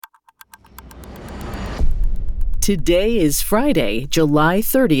Today is Friday, July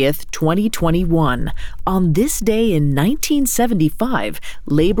 30th, 2021. On this day in 1975,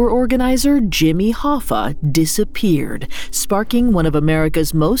 labor organizer Jimmy Hoffa disappeared, sparking one of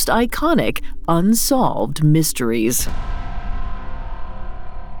America's most iconic unsolved mysteries.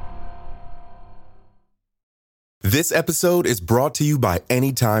 This episode is brought to you by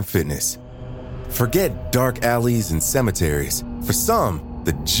Anytime Fitness. Forget dark alleys and cemeteries. For some,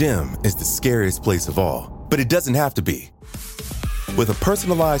 the gym is the scariest place of all. But it doesn't have to be. With a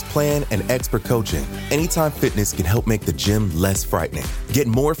personalized plan and expert coaching, Anytime Fitness can help make the gym less frightening. Get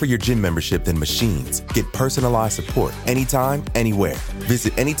more for your gym membership than machines. Get personalized support anytime, anywhere.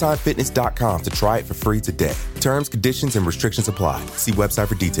 Visit AnytimeFitness.com to try it for free today. Terms, conditions, and restrictions apply. See website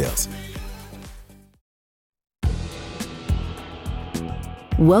for details.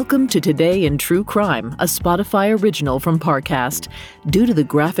 Welcome to Today in True Crime, a Spotify original from Parcast. Due to the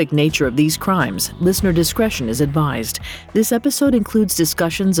graphic nature of these crimes, listener discretion is advised. This episode includes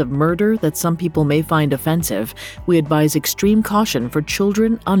discussions of murder that some people may find offensive. We advise extreme caution for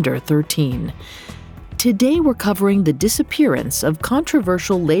children under 13. Today we're covering the disappearance of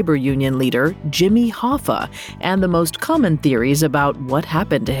controversial labor union leader Jimmy Hoffa and the most common theories about what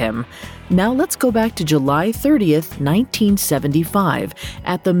happened to him. Now let's go back to July 30th, 1975,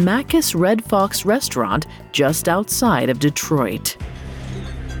 at the Macus Red Fox restaurant just outside of Detroit.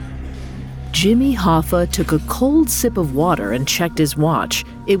 Jimmy Hoffa took a cold sip of water and checked his watch.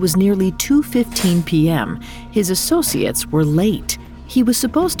 It was nearly 2:15 p.m. His associates were late. He was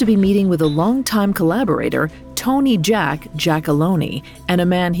supposed to be meeting with a longtime collaborator, Tony Jack Giacalone, and a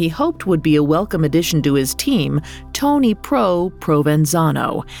man he hoped would be a welcome addition to his team, Tony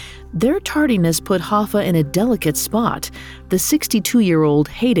Provenzano. Their tardiness put Hoffa in a delicate spot. The 62-year-old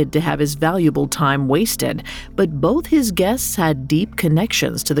hated to have his valuable time wasted, but both his guests had deep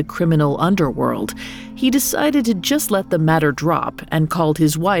connections to the criminal underworld. He decided to just let the matter drop and called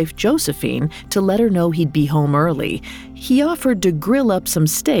his wife, Josephine, to let her know he'd be home early. He offered to grill up some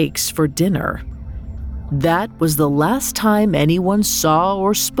steaks for dinner. That was the last time anyone saw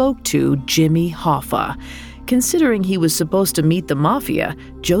or spoke to Jimmy Hoffa. Considering he was supposed to meet the mafia,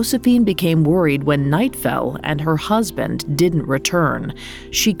 Josephine became worried when night fell and her husband didn't return.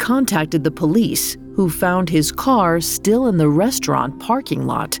 She contacted the police, who found his car still in the restaurant parking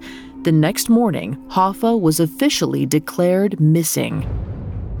lot. The next morning, Hoffa was officially declared missing.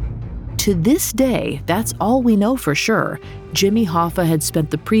 To this day, that's all we know for sure. Jimmy Hoffa had spent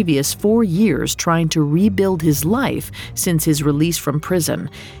the previous 4 years trying to rebuild his life since his release from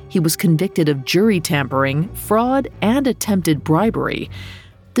prison. He was convicted of jury tampering, fraud, and attempted bribery.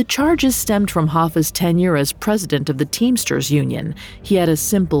 The charges stemmed from Hoffa's tenure as president of the Teamsters Union. He had a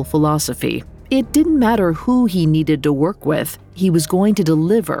simple philosophy. It didn't matter who he needed to work with, he was going to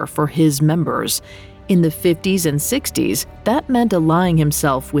deliver for his members. In the 50s and 60s, that meant allying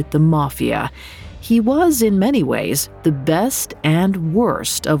himself with the mafia. He was, in many ways, the best and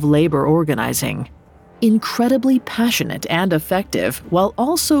worst of labor organizing. Incredibly passionate and effective, while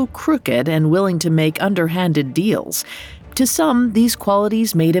also crooked and willing to make underhanded deals. To some, these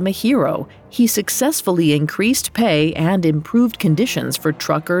qualities made him a hero. He successfully increased pay and improved conditions for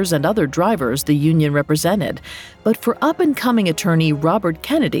truckers and other drivers the union represented. But for up-and-coming attorney Robert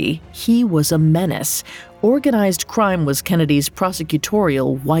Kennedy, he was a menace. Organized crime was Kennedy's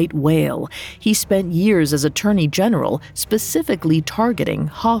prosecutorial white whale. He spent years as Attorney General, specifically targeting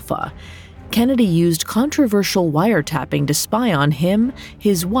Hoffa. Kennedy used controversial wiretapping to spy on him,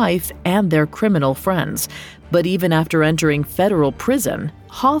 his wife, and their criminal friends. But even after entering federal prison,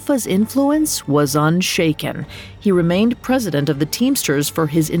 Hoffa's influence was unshaken. He remained president of the Teamsters for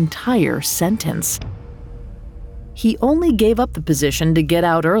his entire sentence. He only gave up the position to get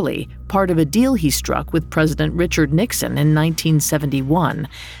out early, part of a deal he struck with President Richard Nixon in 1971.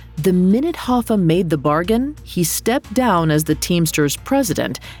 The minute Hoffa made the bargain, he stepped down as the Teamsters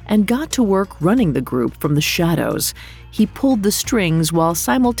president and got to work running the group from the shadows. He pulled the strings while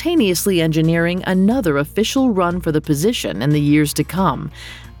simultaneously engineering another official run for the position in the years to come.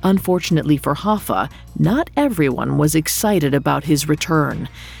 Unfortunately for Hoffa, not everyone was excited about his return.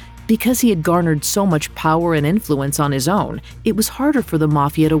 Because he had garnered so much power and influence on his own, it was harder for the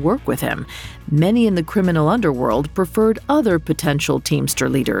mafia to work with him. Many in the criminal underworld preferred other potential Teamster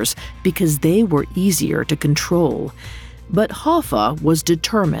leaders because they were easier to control. But Hoffa was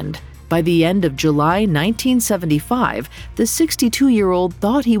determined. By the end of July 1975, the 62-year-old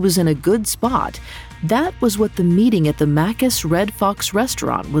thought he was in a good spot. That was what the meeting at the Macus Red Fox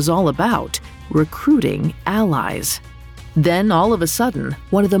restaurant was all about, recruiting allies. Then, all of a sudden,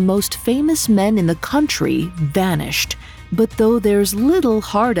 one of the most famous men in the country vanished. But though there's little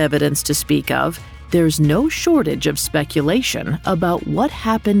hard evidence to speak of, there's no shortage of speculation about what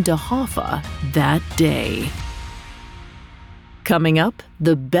happened to Hoffa that day. Coming up,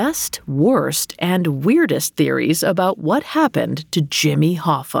 the best, worst, and weirdest theories about what happened to Jimmy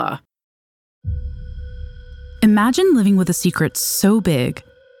Hoffa. Imagine living with a secret so big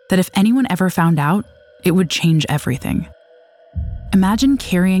that if anyone ever found out, it would change everything. Imagine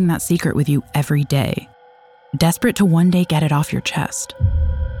carrying that secret with you every day, desperate to one day get it off your chest.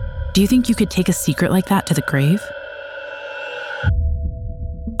 Do you think you could take a secret like that to the grave?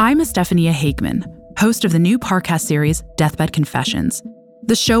 I'm Estefania Hageman, host of the new podcast series, Deathbed Confessions,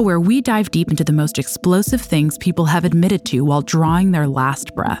 the show where we dive deep into the most explosive things people have admitted to while drawing their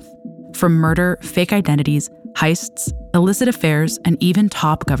last breath. From murder, fake identities, heists, illicit affairs, and even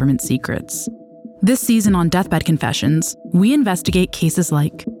top government secrets. This season on Deathbed Confessions, we investigate cases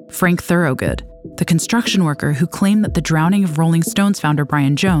like Frank Thorogood, the construction worker who claimed that the drowning of Rolling Stones founder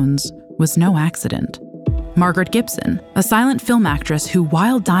Brian Jones was no accident. Margaret Gibson, a silent film actress who,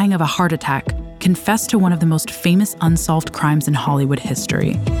 while dying of a heart attack, confessed to one of the most famous unsolved crimes in Hollywood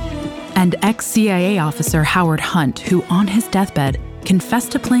history. And ex-CIA officer Howard Hunt, who on his deathbed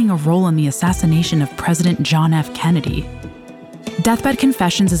confessed to playing a role in the assassination of President John F. Kennedy. Deathbed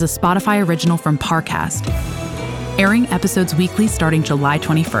Confessions is a Spotify original from Parcast, airing episodes weekly starting July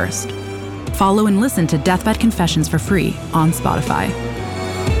 21st. Follow and listen to Deathbed Confessions for free on Spotify.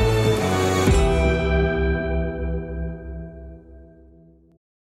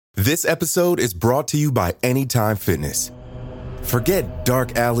 This episode is brought to you by Anytime Fitness. Forget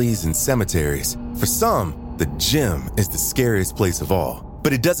dark alleys and cemeteries. For some, the gym is the scariest place of all,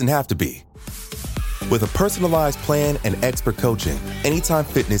 but it doesn't have to be. With a personalized plan and expert coaching, Anytime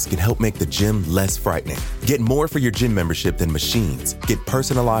Fitness can help make the gym less frightening. Get more for your gym membership than machines. Get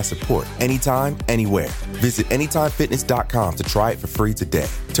personalized support anytime, anywhere. Visit AnytimeFitness.com to try it for free today.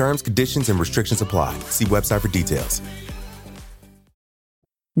 Terms, conditions, and restrictions apply. See website for details.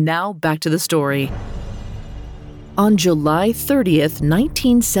 Now back to the story. On July 30th,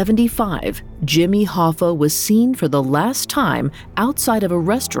 1975, Jimmy Hoffa was seen for the last time outside of a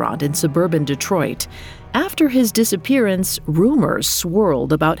restaurant in suburban Detroit. After his disappearance, rumors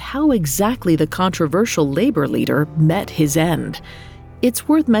swirled about how exactly the controversial labor leader met his end. It's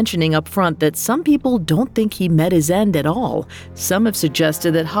worth mentioning up front that some people don't think he met his end at all. Some have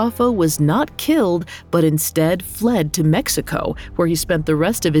suggested that Hoffa was not killed, but instead fled to Mexico, where he spent the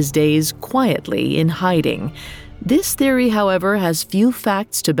rest of his days quietly in hiding. This theory, however, has few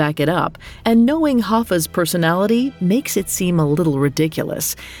facts to back it up, and knowing Hoffa's personality makes it seem a little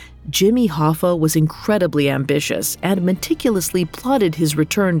ridiculous. Jimmy Hoffa was incredibly ambitious and meticulously plotted his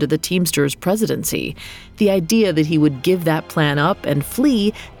return to the Teamsters presidency. The idea that he would give that plan up and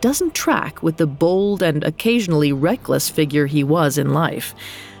flee doesn't track with the bold and occasionally reckless figure he was in life.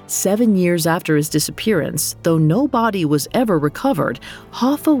 7 years after his disappearance, though no body was ever recovered,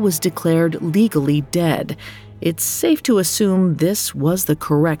 Hoffa was declared legally dead. It's safe to assume this was the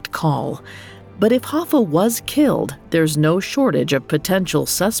correct call. But if Hoffa was killed, there's no shortage of potential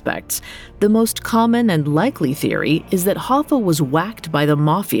suspects. The most common and likely theory is that Hoffa was whacked by the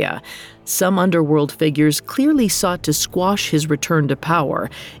mafia. Some underworld figures clearly sought to squash his return to power.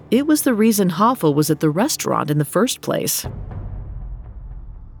 It was the reason Hoffa was at the restaurant in the first place.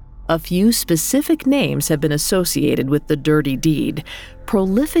 A few specific names have been associated with the dirty deed.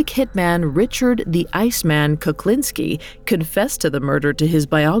 Prolific hitman Richard the Iceman Kuklinski confessed to the murder to his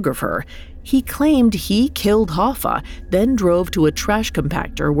biographer. He claimed he killed Hoffa, then drove to a trash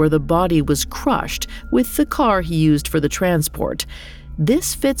compactor where the body was crushed with the car he used for the transport.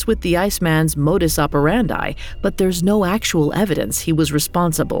 This fits with the Iceman's modus operandi, but there's no actual evidence he was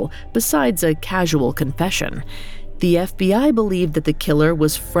responsible, besides a casual confession. The FBI believed that the killer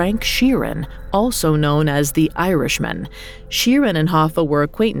was Frank Sheeran, also known as the Irishman. Sheeran and Hoffa were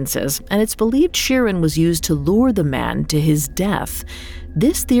acquaintances, and it's believed Sheeran was used to lure the man to his death.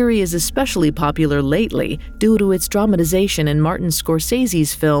 This theory is especially popular lately due to its dramatization in Martin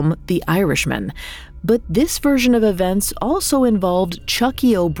Scorsese's film The Irishman. But this version of events also involved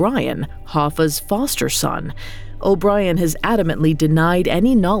Chucky O'Brien, Hoffa's foster son. O'Brien has adamantly denied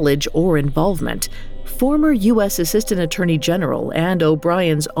any knowledge or involvement. Former U.S. Assistant Attorney General and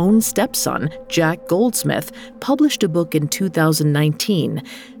O'Brien's own stepson, Jack Goldsmith, published a book in 2019.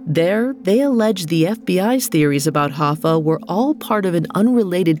 There, they alleged the FBI's theories about Hoffa were all part of an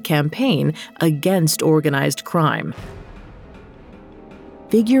unrelated campaign against organized crime.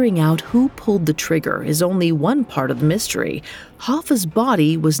 Figuring out who pulled the trigger is only one part of the mystery. Hoffa's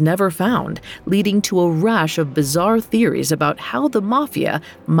body was never found, leading to a rash of bizarre theories about how the mafia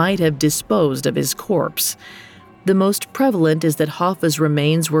might have disposed of his corpse. The most prevalent is that Hoffa's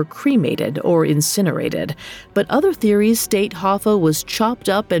remains were cremated or incinerated, but other theories state Hoffa was chopped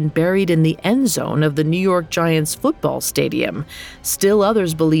up and buried in the end zone of the New York Giants football stadium. Still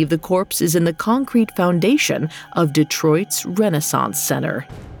others believe the corpse is in the concrete foundation of Detroit's Renaissance Center.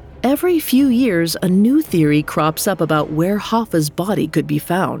 Every few years, a new theory crops up about where Hoffa's body could be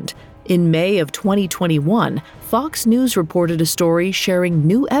found. In May of 2021, Fox News reported a story sharing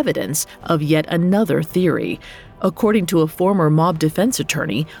new evidence of yet another theory. According to a former mob defense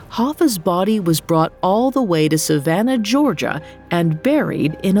attorney, Hoffa's body was brought all the way to Savannah, Georgia, and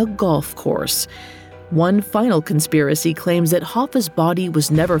buried in a golf course. One final conspiracy claims that Hoffa's body was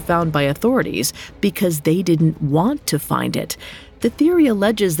never found by authorities because they didn't want to find it. The theory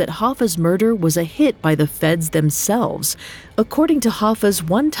alleges that Hoffa's murder was a hit by the feds themselves. According to Hoffa's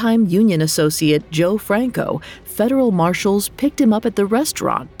one-time union associate Joe Franco, federal marshals picked him up at the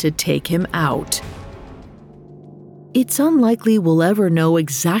restaurant to take him out. It's unlikely we'll ever know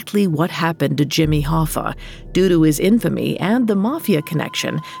exactly what happened to Jimmy Hoffa. Due to his infamy and the mafia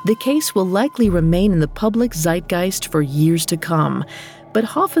connection, the case will likely remain in the public zeitgeist for years to come. But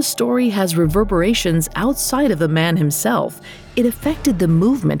Hoffa's story has reverberations outside of the man himself. It affected the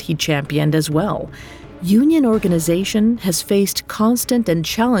movement he championed as well. Union organization has faced constant and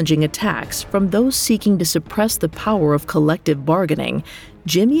challenging attacks from those seeking to suppress the power of collective bargaining.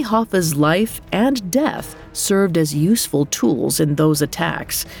 Jimmy Hoffa's life and death served as useful tools in those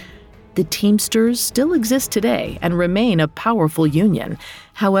attacks. The Teamsters still exist today and remain a powerful union.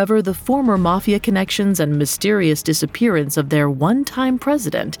 However, the former mafia connections and mysterious disappearance of their one-time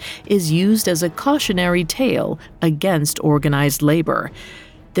president is used as a cautionary tale against organized labor.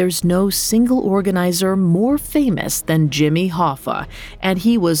 There's no single organizer more famous than Jimmy Hoffa, and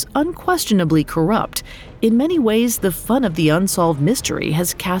he was unquestionably corrupt. In many ways, the fun of the unsolved mystery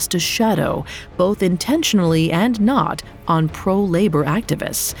has cast a shadow, both intentionally and not, on pro-labor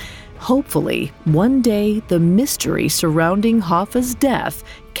activists. Hopefully, one day the mystery surrounding Hoffa's death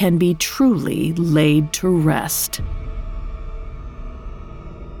can be truly laid to rest.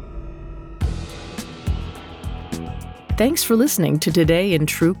 Thanks for listening to Today in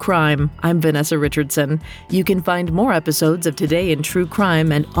True Crime. I'm Vanessa Richardson. You can find more episodes of Today in True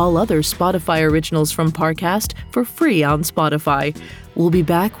Crime and all other Spotify originals from Parcast for free on Spotify. We'll be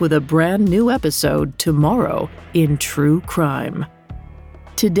back with a brand new episode tomorrow in True Crime.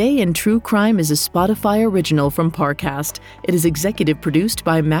 Today in True Crime is a Spotify original from Parcast. It is executive produced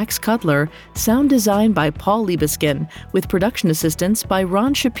by Max Cutler, sound design by Paul Liebeskin, with production assistance by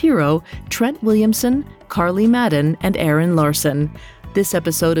Ron Shapiro, Trent Williamson, Carly Madden, and Aaron Larson. This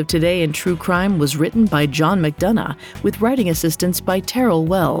episode of Today in True Crime was written by John McDonough, with writing assistance by Terrell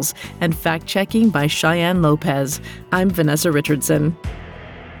Wells, and fact-checking by Cheyenne Lopez. I'm Vanessa Richardson.